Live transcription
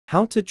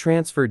How to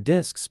transfer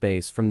disk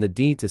space from the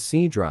D to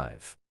C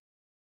drive.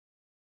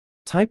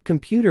 Type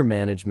Computer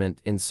Management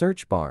in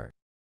search bar.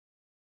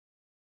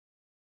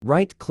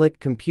 Right-click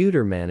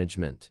Computer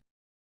Management.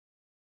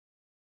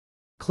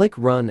 Click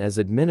Run as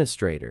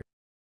Administrator.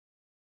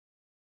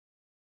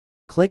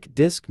 Click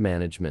Disk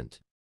Management.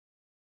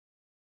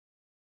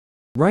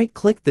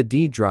 Right-click the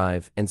D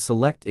drive and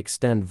select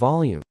Extend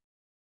Volume.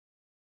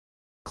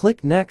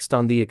 Click Next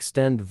on the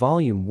Extend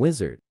Volume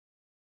wizard.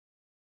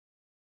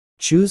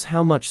 Choose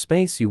how much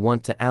space you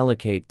want to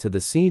allocate to the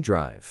C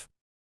drive.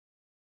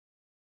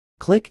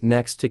 Click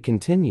Next to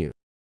continue.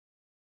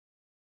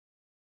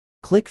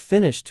 Click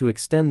Finish to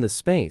extend the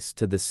space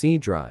to the C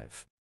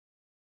drive.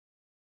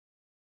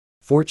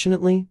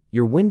 Fortunately,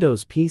 your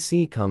Windows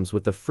PC comes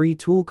with a free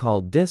tool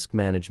called Disk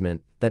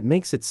Management that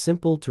makes it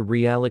simple to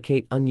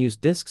reallocate unused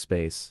disk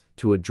space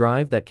to a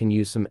drive that can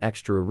use some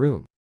extra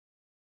room.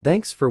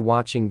 Thanks for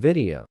watching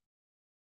video.